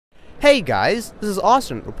Hey guys, this is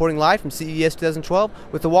Austin reporting live from CES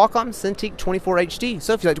 2012 with the Wacom Cintiq 24HD.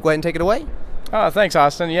 So if you'd like to go ahead and take it away. Oh, thanks,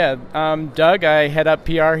 Austin. Yeah, Doug. I head up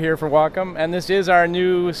PR here for Wacom, and this is our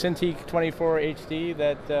new Cintiq 24HD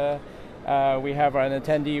that we have an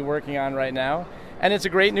attendee working on right now. And it's a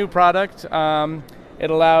great new product. It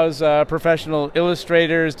allows professional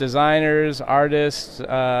illustrators, designers, artists,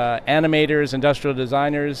 animators, industrial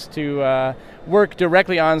designers to work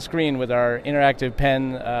directly on screen with our interactive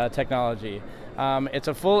pen technology. It's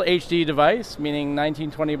a full HD device, meaning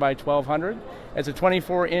 1920 by 1200. It's a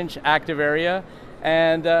 24-inch active area,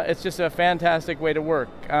 and it's just a fantastic way to work.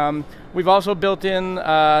 We've also built in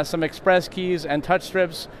some ExpressKeys and touch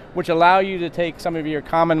strips, which allow you to take some of your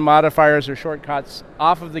common modifiers or shortcuts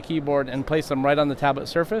off of the keyboard and place them right on the tablet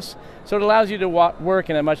surface. So it allows you to work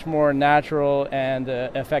in a much more natural and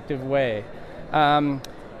effective way.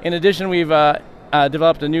 In addition, we've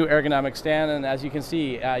developed a new ergonomic stand, and as you can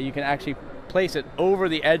see, you can actually place it over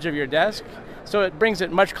the edge of your desk, so it brings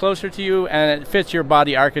it much closer to you and it fits your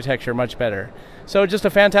body architecture much better. So just a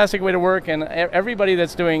fantastic way to work, and everybody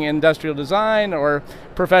that's doing industrial design or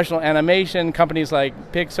professional animation, companies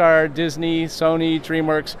like Pixar, Disney, Sony,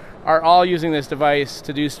 DreamWorks, are all using this device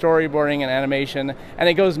to do storyboarding and animation, and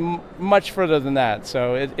it goes much further than that.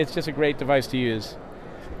 So it's just a great device to use.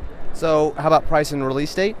 So how about price and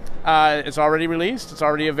release date? It's already released, it's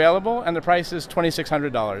already available, and the price is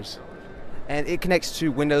 $2,600. And it connects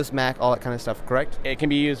to Windows, Mac, all that kind of stuff, correct? It can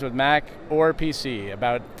be used with Mac or PC.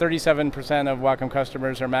 About 37% of Wacom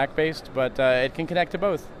customers are Mac-based, but it can connect to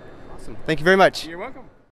both. Awesome. Thank you very much. You're welcome.